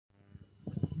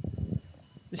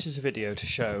This is a video to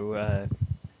show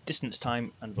distance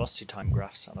time and velocity time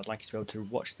graphs, and I'd like you to be able to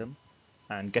watch them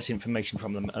and get information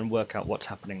from them and work out what's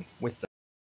happening with them.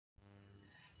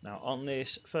 Now on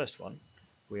this first one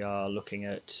we are looking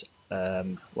at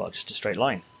just a straight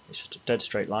line. It's just a dead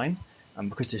straight line, and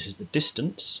because this is the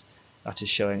distance, that is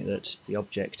showing that the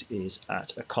object is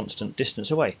at a constant distance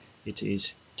away. It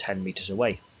is 10 meters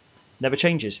away. Never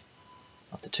changes.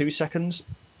 After 2 seconds,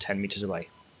 10 meters away.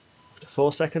 After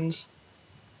 4 seconds,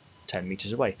 10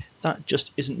 meters away. That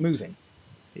just isn't moving.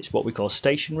 It's what we call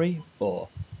stationary or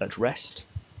at rest,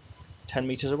 10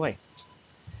 meters away.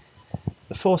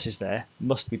 The forces there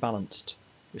must be balanced.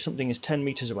 If something is 10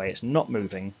 meters away, it's not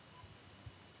moving,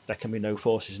 there can be no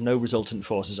forces, no resultant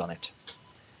forces on it.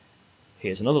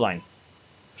 Here's another line,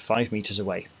 5 meters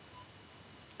away.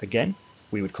 Again,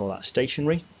 we would call that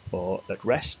stationary or at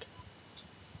rest,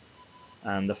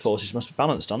 and the forces must be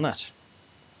balanced on that.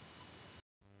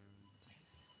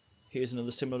 Here's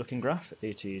another similar looking graph.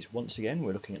 It is, once again,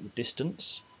 we're looking at the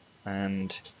distance,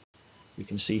 and we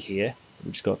can see here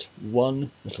we've just got one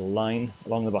little line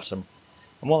along the bottom,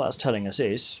 and what that's telling us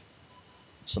is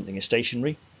something is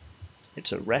stationary,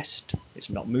 it's at rest, it's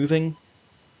not moving,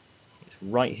 it's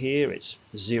right here, it's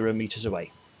 0 meters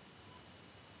away.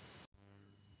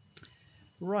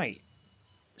 Right,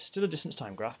 still a distance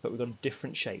time graph, but we've got a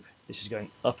different shape. This is going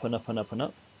up and up and up and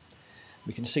up.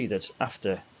 We can see that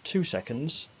after 2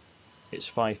 seconds it's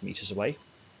 5 meters away.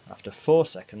 After 4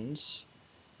 seconds,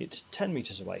 it's 10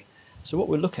 meters away. So what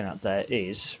we're looking at there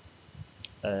is,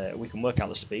 we can work out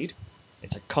the speed.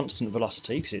 It's a constant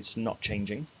velocity because it's not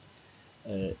changing.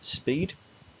 Speed,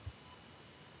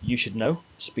 you should know,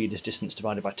 speed is distance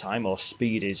divided by time, or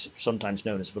speed is sometimes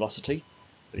known as velocity,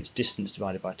 but it's distance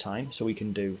divided by time. So we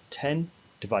can do 10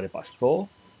 divided by 4,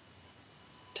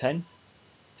 10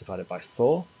 divided by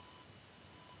 4,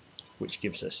 which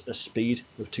gives us a speed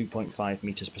of 2.5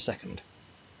 meters per second.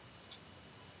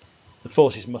 The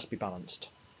forces must be balanced.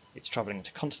 It's travelling at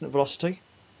a constant velocity.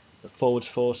 The forwards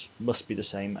force must be the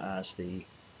same as the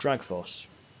drag force.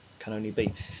 Can only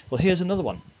be. Well, here's another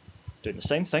one. Doing the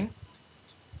same thing.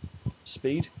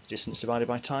 Speed, distance divided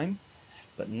by time.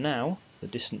 But now the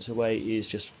distance away is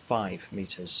just 5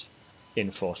 meters in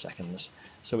 4 seconds.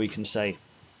 So we can say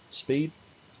speed,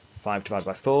 5 divided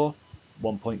by 4,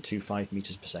 1.25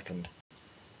 meters per second.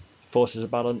 Forces are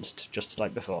balanced just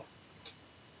like before.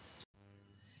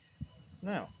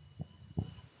 Now,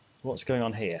 what's going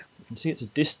on here? You can see it's a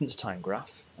distance time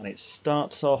graph, and it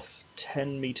starts off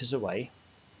 10 meters away,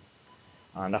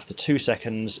 and after 2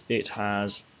 seconds it's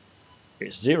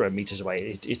 0 meters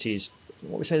away. It is,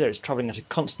 what we say there, it's travelling at a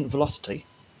constant velocity.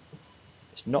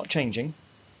 It's not changing,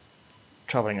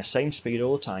 travelling the same speed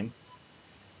all the time,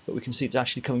 but we can see it's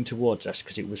actually coming towards us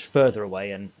because it was further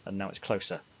away and now it's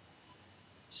closer.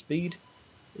 Speed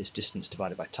is distance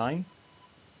divided by time.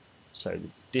 So the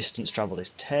distance travelled is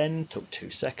 10, took 2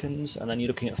 seconds, and then you're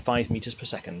looking at 5 meters per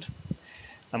second.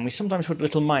 And we sometimes put a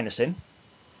little minus in,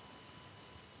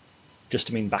 just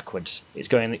to mean backwards. It's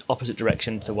going in the opposite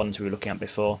direction to the ones we were looking at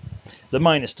before. The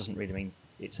minus doesn't really mean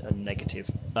it's a negative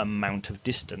amount of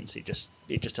distance, it just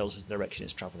tells us the direction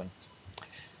it's travelling.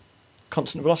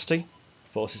 Constant velocity,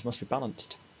 forces must be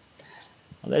balanced.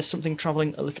 And there's something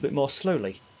travelling a little bit more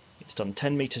slowly. It's done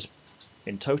 10 meters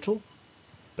in total,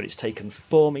 but it's taken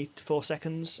 4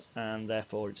 seconds, and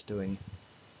therefore it's doing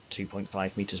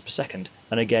 2.5 meters per second.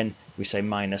 And again, we say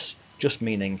minus, just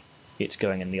meaning it's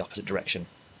going in the opposite direction.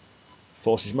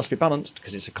 Forces must be balanced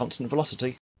because it's a constant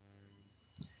velocity.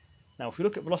 Now, if we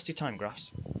look at velocity time graphs,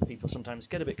 people sometimes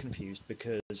get a bit confused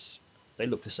because they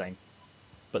look the same,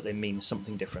 but they mean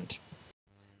something different.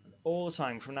 All the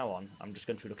time from now on, I'm just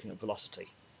going to be looking at velocity.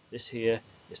 This here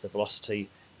is the velocity.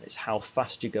 It's how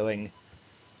fast you're going.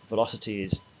 Velocity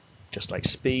is just like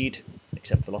speed,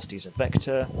 except velocity is a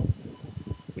vector,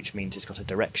 which means it's got a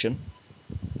direction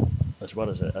as well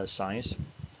as a size.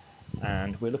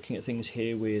 And we're looking at things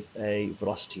here with a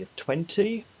velocity of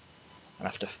 20, and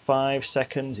after 5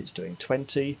 seconds it's doing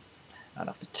 20, and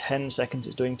after 10 seconds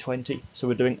it's doing 20. So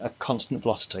we're doing a constant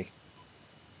velocity.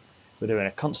 We're doing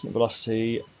a constant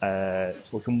velocity,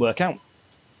 we can work out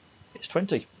it's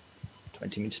 20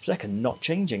 meters per second, not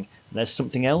changing. And there's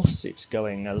something else, it's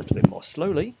going a little bit more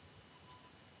slowly.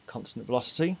 Constant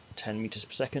velocity, 10 meters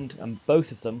per second, and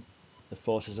both of them, the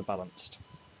forces are balanced.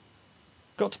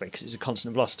 Got to be, because it's a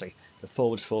constant velocity. The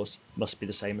forwards force must be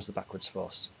the same as the backwards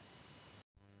force.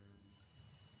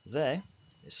 There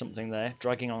is something there,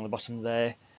 dragging along the bottom there.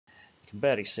 You can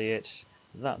barely see it.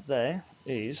 That there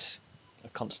is a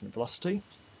constant velocity.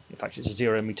 In fact, it's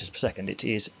 0 meters per second. It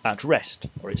is at rest,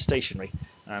 or it's stationary,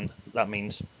 and that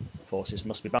means forces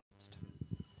must be balanced.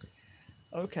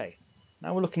 Okay,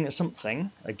 now we're looking at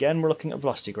something, again we're looking at a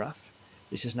velocity graph.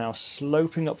 This is now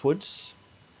sloping upwards,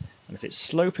 and if it's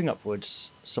sloping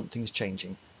upwards, something's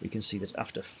changing. We can see that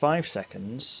after 5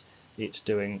 seconds, it's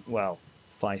doing, well,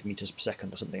 5 meters per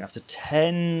second or something. After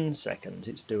 10 seconds,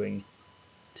 it's doing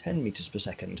 10 meters per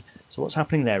second. So what's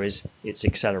happening there is it's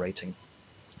accelerating.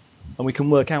 And we can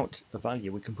work out a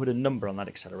value. We can put a number on that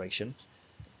acceleration,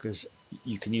 because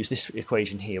you can use this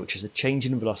equation here, which is the change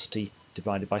in velocity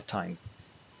divided by time.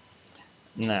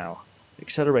 Now,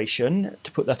 acceleration,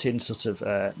 to put that in sort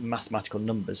of mathematical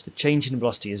numbers, the change in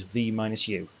velocity is v minus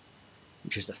u,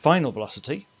 which is the final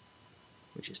velocity,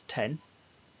 which is 10.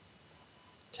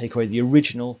 Take away the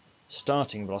original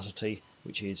starting velocity,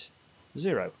 which is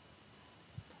 0.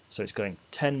 So it's going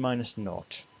 10 minus 0.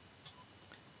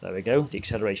 There we go. The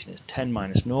acceleration is 10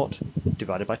 minus 0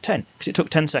 divided by 10, because it took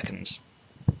 10 seconds.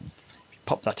 If you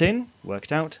pop that in, work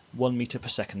it out, 1 meter per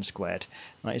second squared.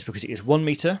 And that is because it is 1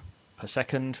 meter per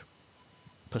second.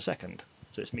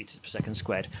 So it's meters per second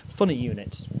squared. Funny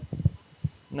units.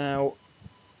 Now,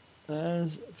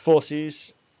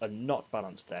 forces are not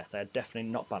balanced there. They're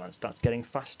definitely not balanced. That's getting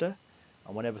faster,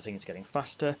 and when everything's getting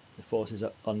faster, the forces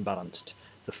are unbalanced.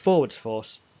 The forwards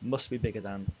force must be bigger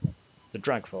than the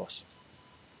drag force.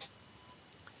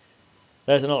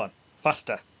 There's another one,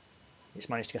 faster. It's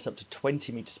managed to get up to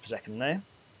 20 meters per second there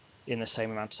in the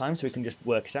same amount of time, so we can just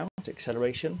work it out.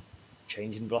 Acceleration,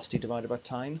 change in velocity divided by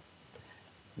time,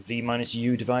 v minus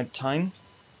u divided time.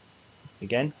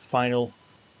 Again, final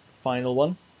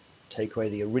one, take away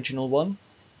the original one,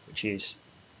 which is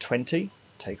 20,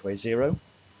 take away 0,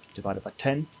 divided by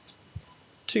 10,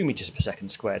 2 meters per second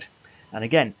squared. And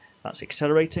again, that's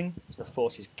accelerating, as the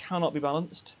forces cannot be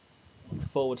balanced. The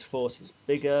forwards force is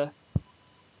bigger,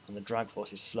 and the drag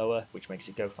force is slower, which makes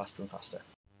it go faster and faster.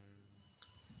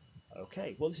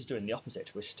 Okay, well, this is doing the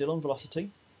opposite. We're still on velocity,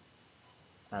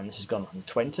 and this has gone from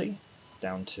 20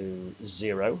 down to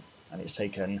 0, and it's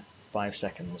taken 5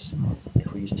 seconds.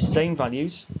 If we use the same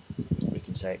values, we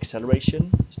can say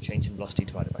acceleration is change in velocity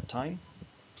divided by time.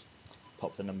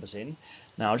 Pop the numbers in.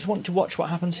 Now I just want to watch what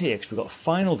happens here, because we've got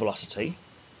final velocity,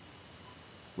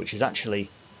 which is actually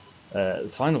the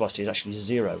final velocity is actually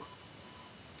 0,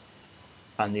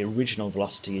 and the original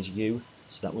velocity is u,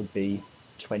 so that would be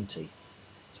 20.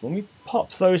 So when we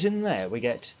pop those in there, we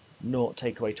get 0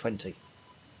 take away 20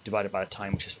 divided by the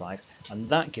time, which is 5, and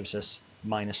that gives us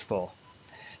minus 4.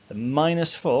 The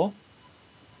minus 4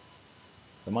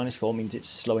 means it's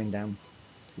slowing down,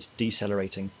 it's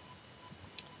decelerating.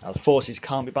 Now the forces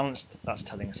can't be balanced. That's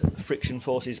telling us that the friction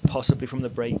forces, possibly from the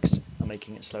brakes, are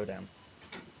making it slow down.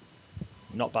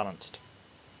 Not balanced.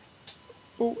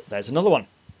 Oh, there's another one.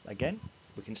 Again,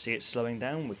 we can see it's slowing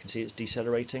down, we can see it's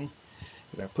decelerating.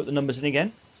 We're going to put the numbers in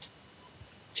again.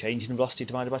 Change in velocity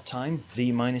divided by time,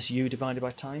 v minus u divided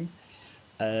by time.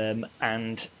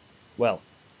 And, well,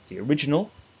 the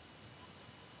original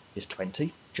is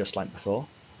 20, just like before.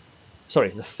 Sorry,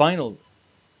 the final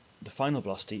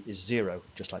velocity is 0,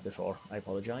 just like before. I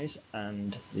apologise.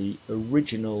 And the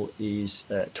original is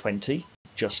 20,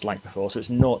 just like before. So it's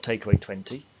 0 take away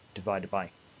 20 divided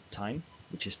by time,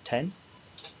 which is 10.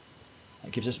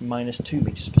 That gives us minus 2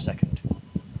 meters per second.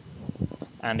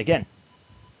 And again,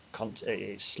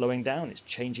 it's slowing down, it's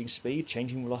changing speed,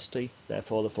 changing velocity,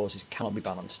 therefore the forces cannot be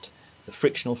balanced. The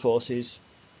frictional forces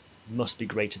must be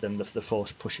greater than the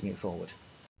force pushing it forward.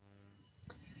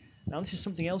 Now this is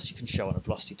something else you can show on a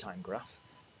velocity time graph,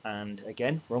 and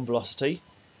again we're on velocity,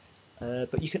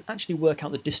 but you can actually work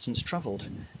out the distance travelled.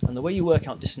 And the way you work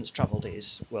out distance travelled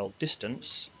is, well,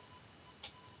 distance,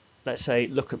 let's say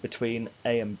look at between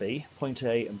A and B, point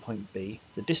A and point B,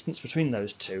 the distance between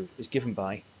those two is given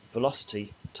by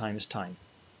velocity times time.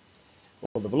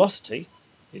 Well, the velocity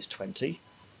is 20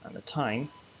 and the time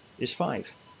is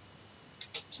 5.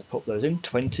 So put those in,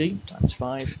 20 times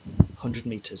 5, 100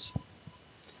 meters.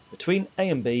 Between A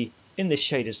and B, in this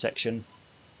shaded section,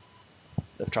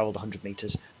 they've travelled 100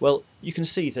 meters. Well, you can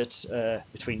see that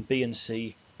between B and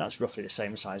C, that's roughly the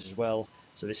same size as well.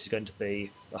 So this is going to be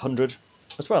 100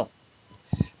 as well.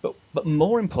 But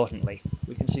more importantly,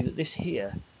 we can see that this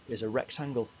here is a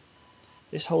rectangle.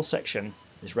 This whole section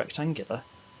is rectangular,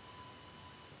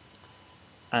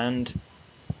 and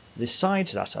the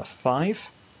sides of that are 5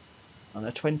 and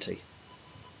a 20,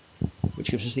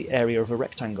 which gives us the area of a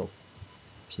rectangle.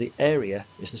 So the area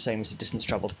is the same as the distance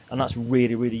travelled, and that's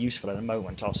really, really useful in a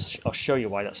moment. I'll show you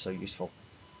why that's so useful.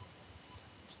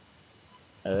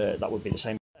 That would be the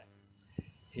same.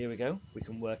 Here we go. We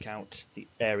can work out the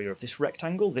area of this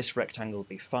rectangle. This rectangle will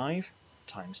be 5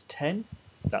 times 10.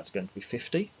 That's going to be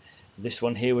 50. This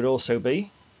one here would also be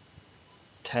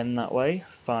 10 that way,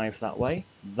 5 that way,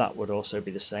 that would also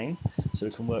be the same. So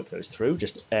we can work those through,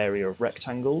 just area of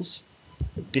rectangles,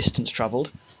 distance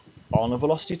travelled on a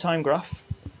velocity time graph.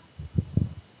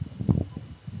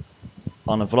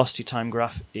 On a velocity time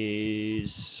graph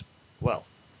is, well,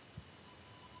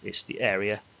 it's the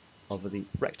area of the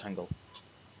rectangle,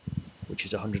 which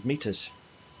is 100 meters.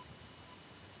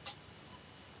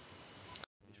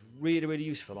 It's really, really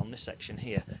useful on this section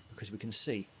here because we can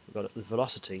see we've got the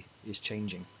velocity is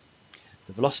changing.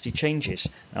 The velocity changes.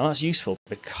 Now that's useful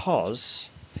because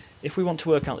if we want to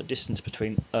work out the distance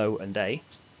between O and A,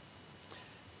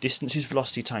 distance is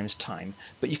velocity times time,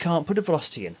 but you can't put a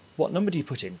velocity in. What number do you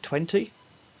put in? 20?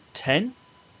 10?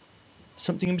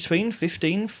 Something in between?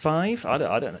 15? 5? I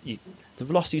don't know. The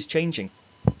velocity is changing.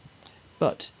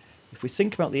 But if we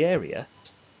think about the area,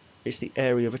 it's the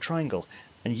area of a triangle.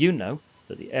 And you know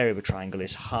that the area of a triangle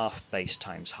is half base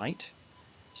times height.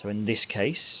 So in this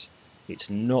case, it's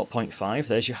 0.5,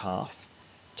 there's your half,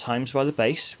 times by the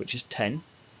base, which is 10,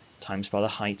 times by the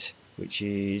height, which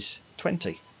is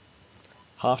 20.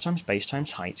 Half times base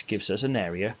times height gives us an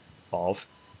area of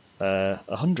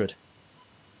 100.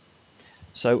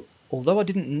 So although I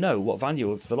didn't know what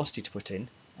value of velocity to put in,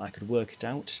 I could work it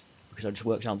out because I just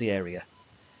worked out the area.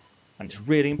 And it's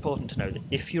really important to know that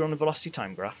if you're on a velocity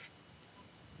time graph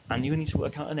and you need to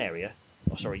work out an area,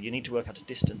 you need to work out a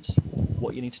distance,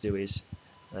 what you need to do is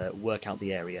work out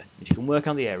the area. If you can work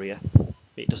out the area,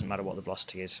 it doesn't matter what the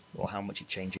velocity is or how much it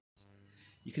changes.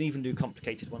 You can even do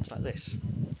complicated ones like this.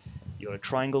 You've got a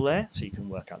triangle there, so you can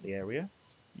work out the area.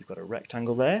 You've got a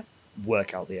rectangle there,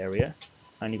 work out the area.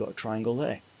 And you've got a triangle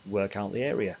there, work out the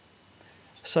area.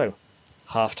 So,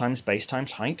 half times base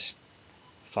times height,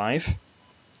 5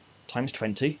 times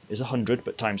 20 is 100,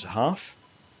 but times a half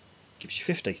gives you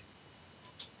 50.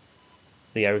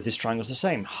 The area of this triangle is the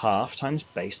same, half times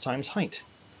base times height.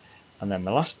 And then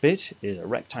the last bit is a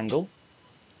rectangle.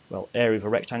 Well, area of a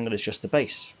rectangle is just the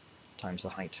base times the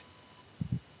height.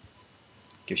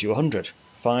 Gives you 100.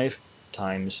 5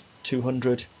 times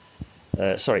 200.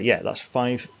 That's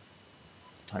 5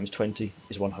 times 20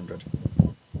 is 100.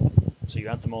 So you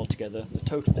add them all together, the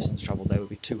total distance travelled there would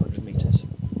be 200 meters.